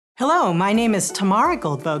Hello, my name is Tamara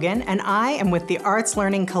Goldbogen, and I am with the Arts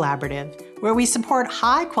Learning Collaborative, where we support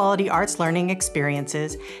high-quality arts learning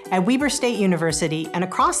experiences at Weber State University and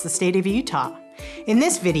across the state of Utah. In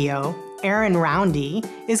this video, Erin Roundy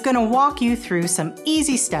is going to walk you through some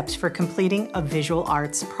easy steps for completing a visual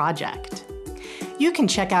arts project. You can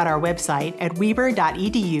check out our website at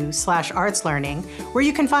weber.edu/artslearning, where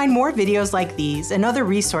you can find more videos like these and other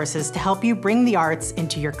resources to help you bring the arts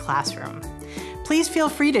into your classroom. Please feel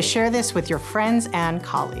free to share this with your friends and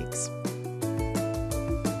colleagues.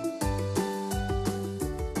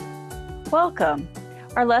 Welcome.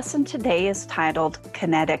 Our lesson today is titled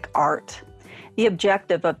Kinetic Art. The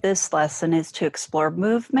objective of this lesson is to explore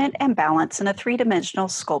movement and balance in a three-dimensional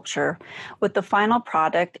sculpture, with the final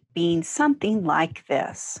product being something like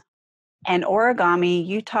this: an origami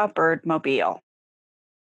Utah bird mobile.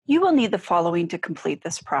 You will need the following to complete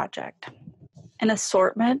this project: an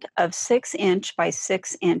assortment of 6-inch by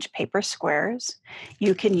 6-inch paper squares.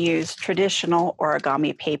 You can use traditional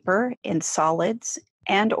origami paper in solids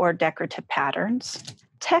and/or decorative patterns,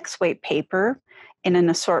 text weight paper in an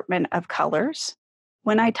assortment of colors.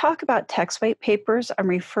 When I talk about text weight papers, I'm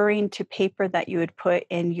referring to paper that you would put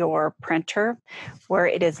in your printer, where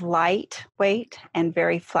it is lightweight and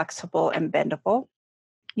very flexible and bendable.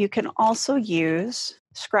 You can also use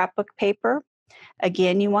scrapbook paper.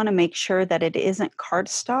 Again, you want to make sure that it isn't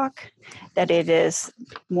cardstock, that it is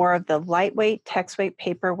more of the lightweight text weight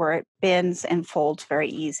paper where it bends and folds very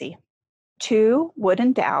easy. 2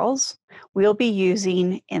 wooden dowels. We'll be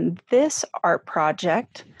using in this art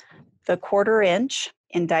project the 1/4 inch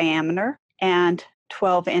in diameter and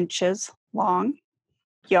 12 inches long,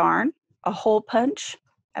 yarn, a hole punch,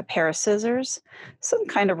 a pair of scissors, some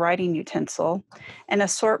kind of writing utensil, an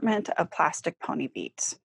assortment of plastic pony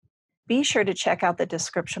beads. Be sure to check out the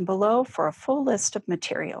description below for a full list of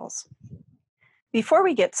materials. Before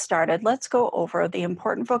we get started, let's go over the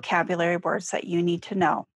important vocabulary words that you need to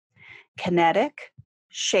know: kinetic,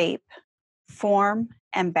 shape, form,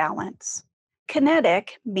 and balance.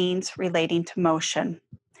 Kinetic means relating to motion.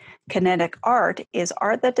 Kinetic art is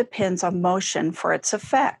art that depends on motion for its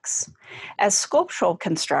effects. As sculptural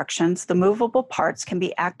constructions, the movable parts can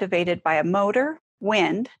be activated by a motor,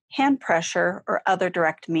 wind, hand pressure, or other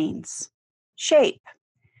direct means. Shape.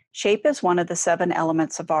 Shape is one of the 7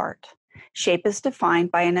 elements of art. Shape is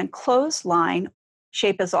defined by an enclosed line.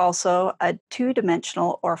 Shape is also a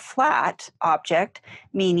 2-dimensional or flat object,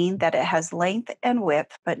 meaning that it has length and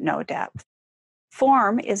width but no depth.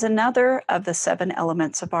 Form is another of the 7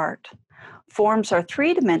 elements of art. Forms are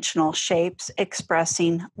 3-dimensional shapes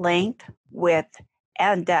expressing length, width,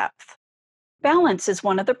 and depth. Balance is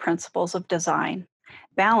one of the principles of design.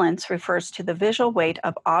 Balance refers to the visual weight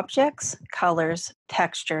of objects, colors,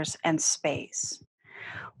 textures, and space.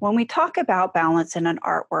 When we talk about balance in an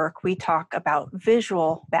artwork, we talk about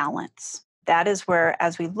visual balance. That is where,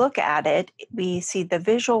 as we look at it, we see the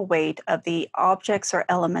visual weight of the objects or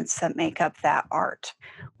elements that make up that art.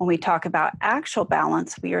 When we talk about actual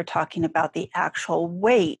balance, we are talking about the actual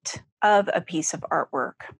weight of a piece of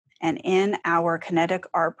artwork. And in our kinetic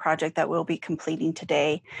art project that we'll be completing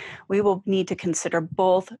today, we will need to consider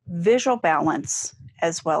both visual balance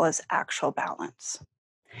as well as actual balance.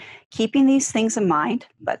 Keeping these things in mind,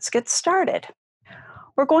 let's get started.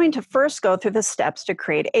 We're going to first go through the steps to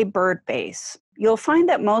create a bird base. You'll find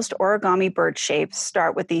that most origami bird shapes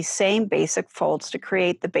start with these same basic folds to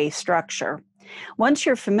create the base structure. Once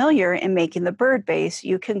you're familiar in making the bird base,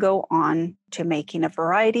 you can go on to making a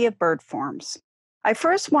variety of bird forms. I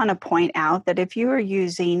first want to point out that if you are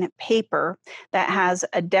using paper that has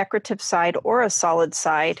a decorative side or a solid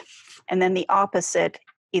side, and then the opposite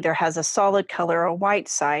either has a solid color or a white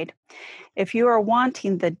side, if you are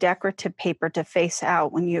wanting the decorative paper to face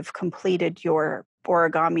out when you've completed your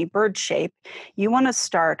origami bird shape, you want to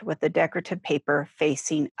start with the decorative paper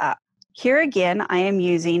facing up. Here again, I am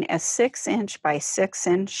using a 6-inch by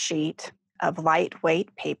 6-inch sheet of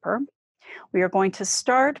lightweight paper. We are going to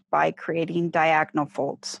start by creating diagonal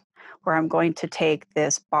folds, where I'm going to take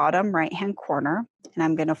this bottom right-hand corner and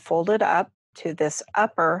I'm going to fold it up to this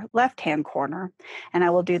upper left-hand corner, and I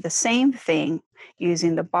will do the same thing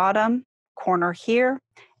using the bottom corner here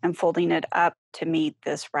and folding it up to meet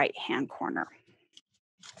this right-hand corner.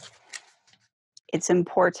 It's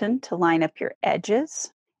important to line up your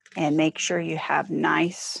edges and make sure you have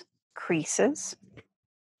nice creases.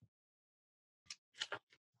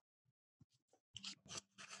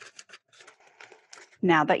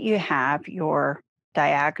 Now that you have your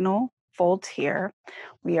diagonal folds here,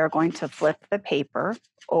 we are going to flip the paper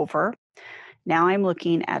over. Now I'm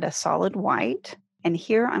looking at a solid white, and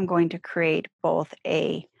here I'm going to create both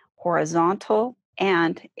a horizontal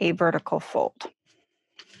and a vertical fold.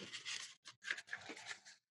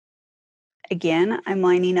 Again, I'm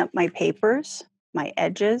lining up my papers, my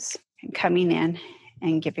edges, and coming in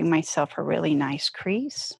and giving myself a really nice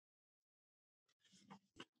crease.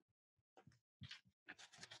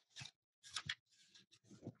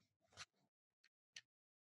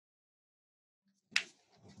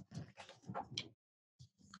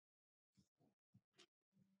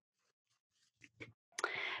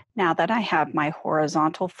 Now that I have my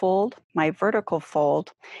horizontal fold, my vertical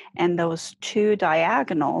fold, and those two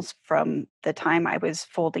diagonals from the time I was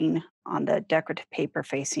folding on the decorative paper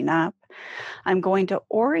facing up, I'm going to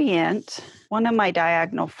orient one of my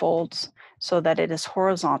diagonal folds so that it is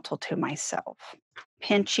horizontal to myself.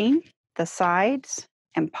 Pinching the sides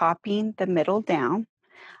and popping the middle down,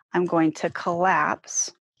 I'm going to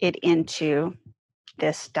collapse it into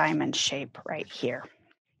this diamond shape right here.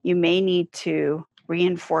 You may need to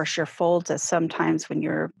reinforce your folds, as sometimes when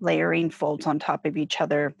you're layering folds on top of each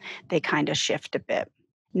other, they kind of shift a bit.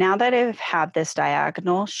 Now that I have this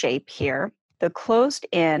diagonal shape here, the closed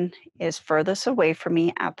end is furthest away from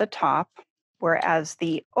me at the top, whereas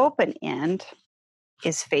the open end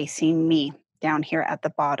is facing me down here at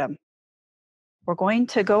the bottom. We're going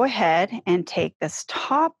to go ahead and take this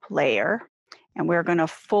top layer and we're going to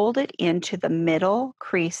fold it into the middle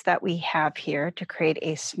crease that we have here to create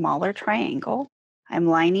a smaller triangle. I'm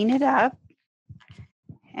lining it up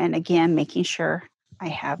and again making sure I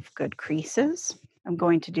have good creases. I'm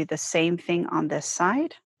going to do the same thing on this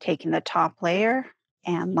side, taking the top layer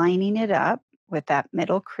and lining it up with that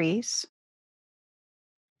middle crease.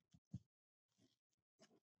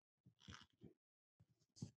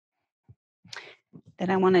 Then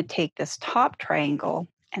I want to take this top triangle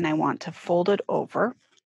and I want to fold it over.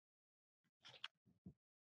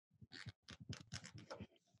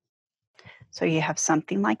 So you have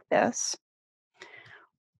something like this.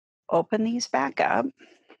 Open these back up.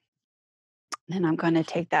 Then I'm going to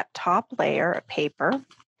take that top layer of paper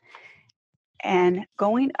and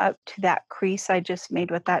going up to that crease I just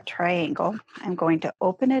made with that triangle, I'm going to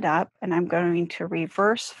open it up and I'm going to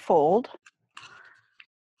reverse fold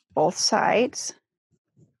both sides.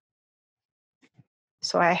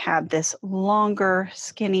 So I have this longer,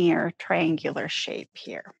 skinnier, triangular shape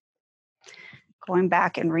here. Going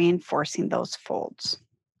back and reinforcing those folds.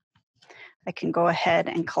 I can go ahead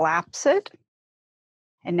and collapse it.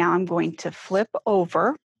 And now I'm going to flip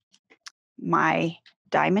over my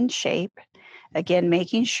diamond shape. Again,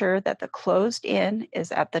 making sure that the closed end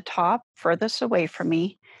is at the top, furthest away from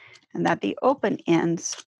me, and that the open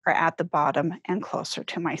ends are at the bottom and closer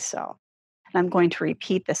to myself. And I'm going to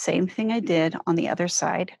repeat the same thing I did on the other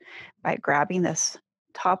side by grabbing this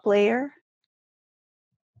top layer,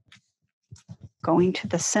 going to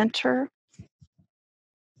the center,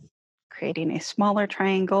 creating a smaller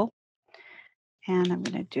triangle, and I'm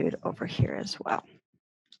going to do it over here as well.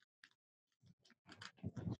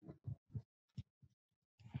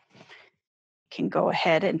 Can go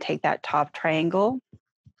ahead and take that top triangle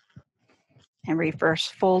and reverse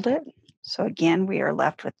fold it. So again, we are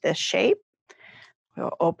left with this shape.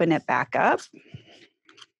 We'll open it back up,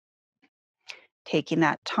 taking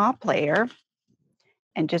that top layer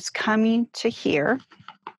and just coming to here.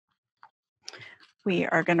 We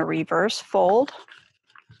are going to reverse fold.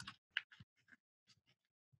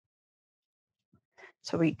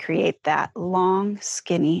 So we create that long,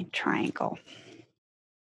 skinny triangle.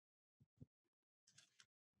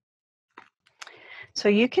 So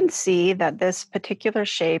you can see that this particular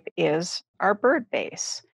shape is our bird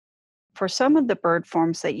base. For some of the bird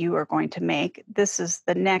forms that you are going to make, this is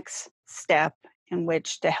the next step in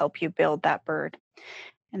which to help you build that bird.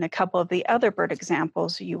 In a couple of the other bird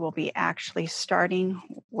examples, you will be actually starting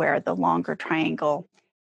where the longer triangle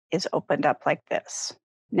is opened up like this.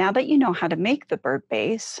 Now that you know how to make the bird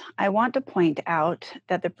base, I want to point out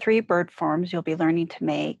that the 3 bird forms you'll be learning to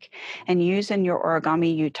make and use in your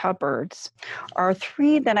Origami Utah birds are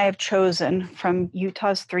 3 that I have chosen from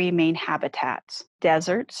Utah's 3 main habitats: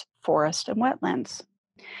 deserts, forests, and wetlands.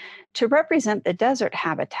 To represent the desert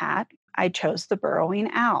habitat, I chose the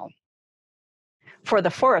burrowing owl. For the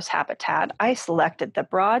forest habitat, I selected the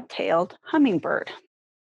broad-tailed hummingbird.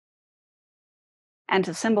 And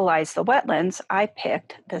to symbolize the wetlands, I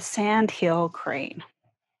picked the sandhill crane.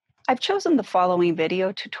 I've chosen the following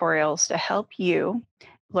video tutorials to help you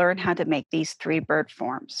learn how to make these 3 bird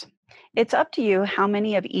forms. It's up to you how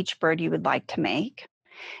many of each bird you would like to make.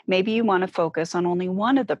 Maybe you want to focus on only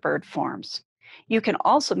one of the bird forms. You can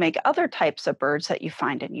also make other types of birds that you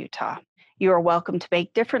find in Utah. You are welcome to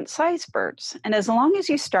make different size birds, and as long as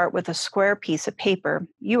you start with a square piece of paper,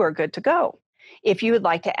 you are good to go. If you would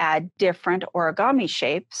like to add different origami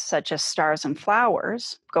shapes, such as stars and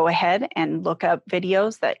flowers, go ahead and look up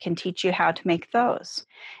videos that can teach you how to make those.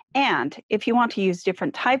 And if you want to use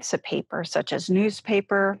different types of paper, such as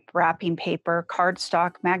newspaper, wrapping paper,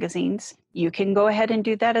 cardstock, magazines, you can go ahead and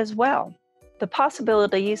do that as well. The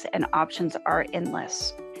possibilities and options are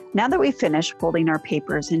endless. Now that we've finished folding our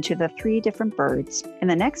papers into the 3 different birds, in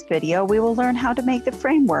the next video we will learn how to make the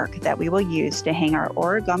framework that we will use to hang our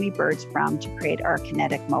origami birds from to create our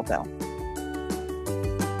kinetic mobile.